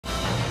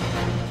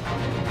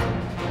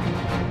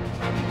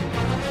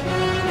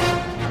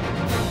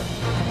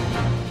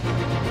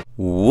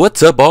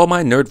What's up, all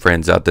my nerd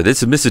friends out there?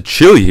 This is Mr.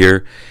 Chill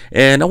here,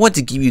 and I want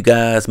to give you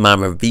guys my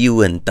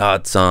review and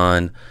thoughts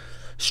on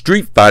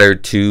Street Fighter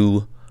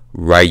 2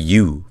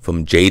 Ryu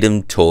from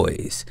Jada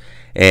Toys.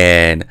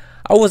 And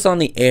I was on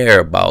the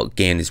air about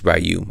getting this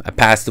Ryu. I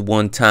passed it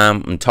one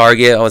time on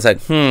Target. I was like,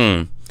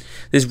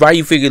 this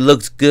Ryu figure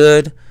looks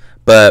good,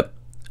 but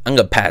I'm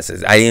gonna pass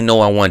this. I didn't know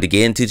I wanted to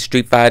get into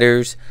Street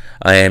Fighters,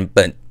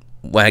 but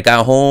when I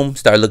got home,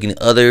 started looking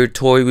at other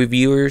toy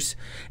reviewers,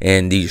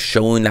 and they're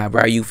showing that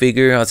Ryu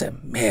figure. I was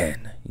like,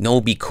 man, you know,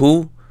 it'd be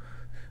cool.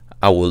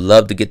 I would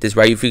love to get this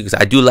Ryu figure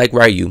because I do like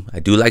Ryu. I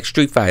do like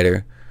Street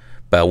Fighter,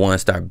 but I want to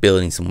start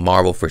building some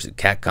Marvel vs.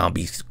 Capcom.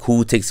 Be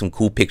cool, take some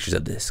cool pictures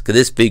of this because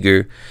this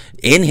figure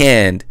in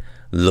hand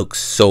looks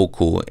so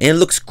cool, and it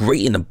looks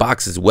great in the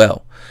box as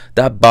well.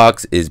 That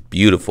box is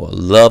beautiful. I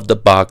love the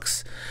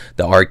box,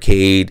 the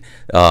arcade,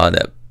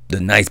 the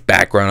nice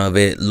background of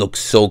it looks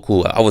so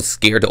cool. I was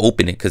scared to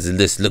open it because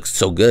this looks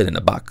so good in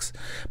the box,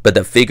 but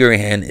the figure in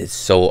hand is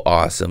so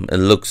awesome. It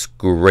looks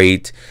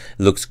great.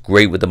 It looks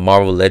great with the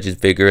Marvel Legends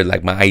figure.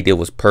 Like, my idea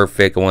was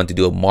perfect. I wanted to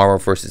do a Marvel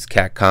versus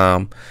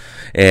Capcom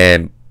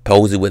and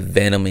pose it with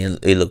Venom, and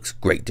it looks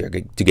great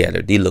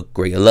together. They look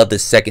great. I love the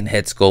second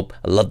head sculpt.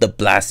 I love the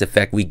blast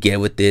effect we get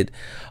with it.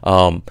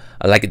 I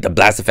like it. The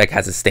blast effect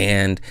has a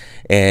stand,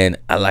 and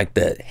I like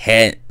the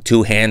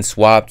two hand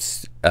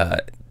swaps.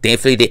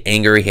 Definitely the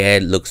angry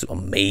head looks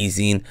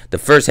amazing. The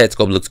first head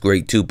sculpt looks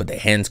great too, but the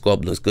hand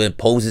sculpt looks good.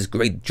 Poses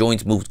great.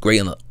 Joints moves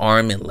great on the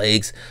arm and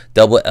legs.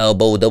 Double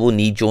elbow, double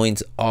knee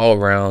joints all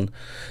around.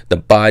 The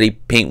body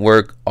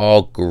paintwork,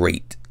 all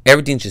great.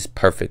 Everything's just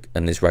perfect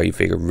on this Ryu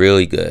figure.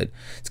 Really good.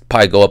 It's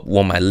probably go up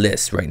on my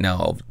list right now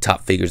of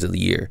top figures of the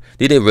year.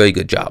 They did a really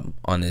good job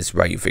on this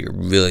Ryu figure.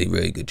 Really,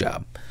 really good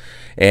job.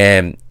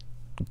 And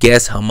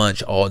guess how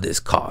much all this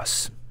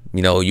costs?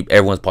 You know,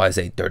 everyone's probably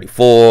say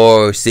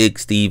 34,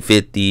 60,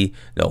 50.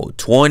 No,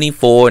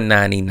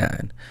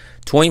 $24.99.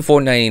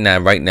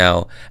 $24.99 right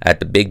now at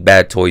the Big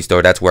Bad Toy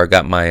Store. That's where I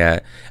got my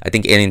at. I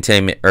think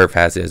Entertainment Earth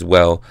has it as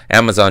well.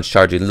 Amazon's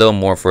charging a little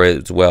more for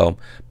it as well,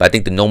 but I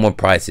think the normal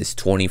price is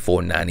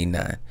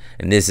 $24.99,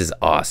 and this is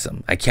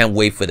awesome. I can't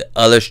wait for the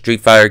other Street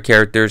Fighter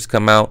characters to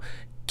come out.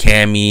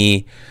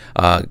 Cammy,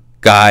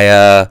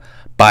 Gaia,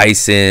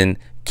 Bison,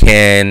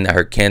 Ken. I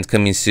heard Ken's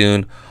coming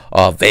soon.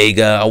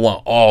 Vega, I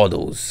want all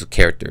those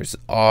characters.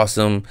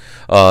 Awesome.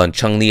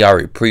 Chun-Li I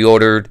already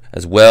pre-ordered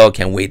as well.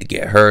 Can't wait to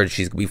get her.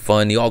 She's gonna be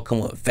fun. They all come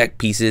with effect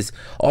pieces,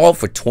 all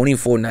for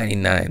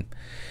 $24.99.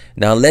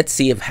 Now let's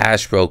see if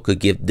Hasbro could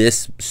give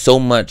this so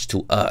much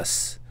to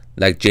us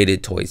like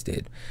Jada Toys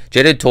did.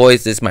 Jada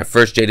Toys, this is my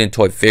first Jada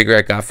Toy figure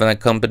I got from that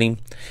company,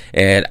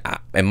 and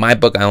in my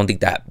book, I don't think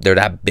that they're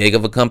that big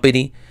of a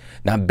company.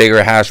 Not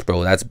bigger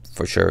Hasbro, that's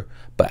for sure.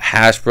 But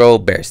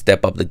Hasbro better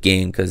step up the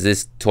game because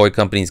this toy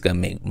company is going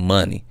to make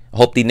money. I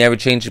hope they never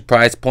change the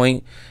price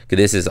point because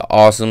this is an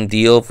awesome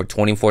deal for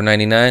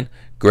 $24.99.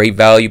 Great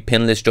value,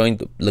 pinless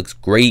joint, looks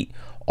great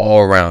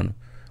all around.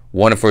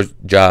 Wonderful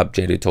job,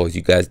 Jada Toys.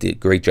 You guys did a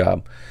great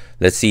job.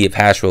 Let's see if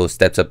Hasbro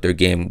steps up their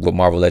game with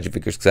Marvel Legends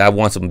figures because I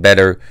want some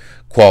better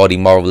quality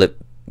Marvel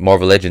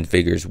Legends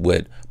figures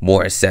with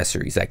more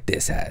accessories like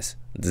this has.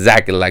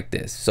 Exactly like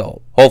this.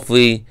 So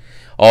hopefully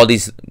all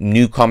these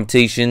new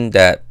competition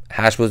that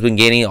Hasbro's been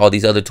getting, all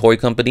these other toy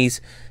companies,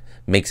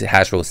 makes it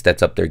Hasbro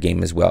steps up their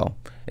game as well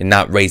and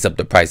not raise up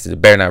the prices.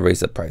 It better not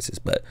raise up prices.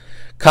 But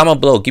comment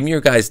below, give me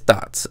your guys'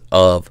 thoughts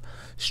of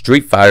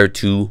Street Fighter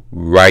 2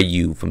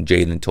 Ryu from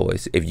Jada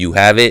Toys. If you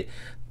have it,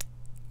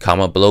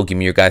 comment below, give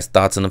me your guys'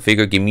 thoughts on the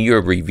figure. Give me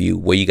your review,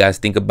 what you guys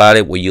think about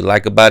it, what you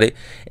like about it,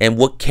 and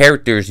what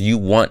characters you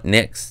want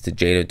next to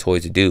Jada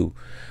Toys to do,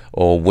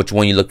 or which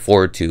one you look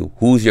forward to.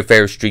 Who's your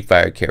favorite Street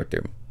Fighter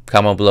character?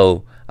 Comment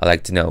below. I'd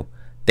like to know.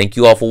 Thank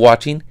you all for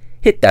watching.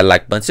 Hit that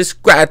like button,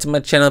 subscribe to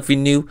my channel if you're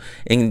new,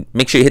 and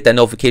make sure you hit that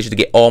notification to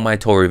get all my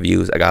toy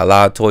reviews. I got a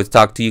lot of toys to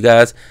talk to you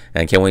guys,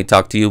 and I can't wait to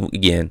talk to you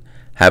again.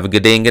 Have a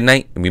good day and good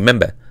night, and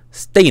remember,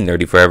 stay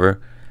nerdy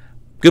forever.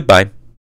 Goodbye.